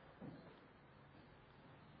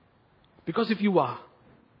 Because if you are,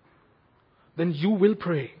 then you will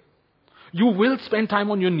pray. You will spend time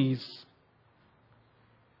on your knees.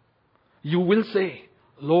 You will say,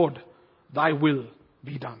 Lord, thy will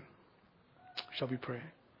be done. Shall we pray?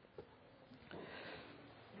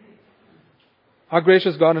 Our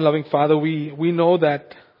gracious God and loving Father, we know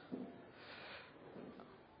that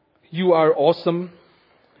you are awesome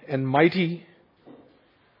and mighty.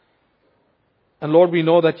 And Lord, we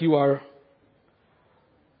know that you are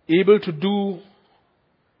able to do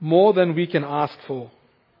more than we can ask for.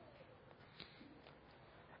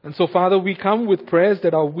 And so, Father, we come with prayers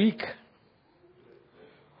that are weak.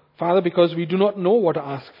 Father, because we do not know what to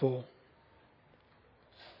ask for.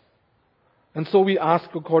 And so we ask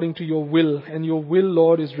according to your will. And your will,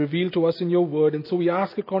 Lord, is revealed to us in your word. And so we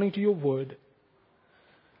ask according to your word.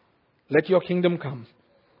 Let your kingdom come.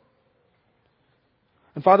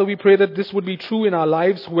 And Father, we pray that this would be true in our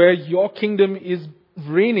lives where your kingdom is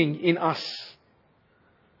reigning in us.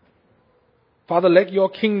 Father, let your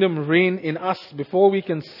kingdom reign in us before we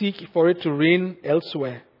can seek for it to reign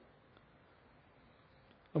elsewhere.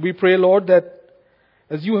 And we pray, Lord, that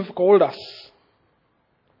as you have called us,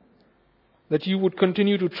 that you would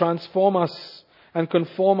continue to transform us and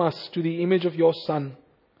conform us to the image of your Son,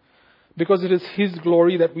 because it is His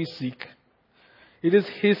glory that we seek. It is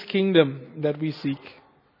His kingdom that we seek.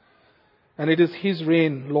 And it is His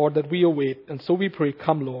reign, Lord, that we await. And so we pray,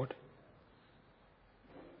 come, Lord.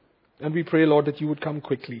 And we pray, Lord, that you would come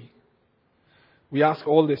quickly. We ask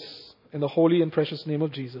all this in the holy and precious name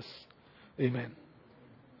of Jesus. Amen.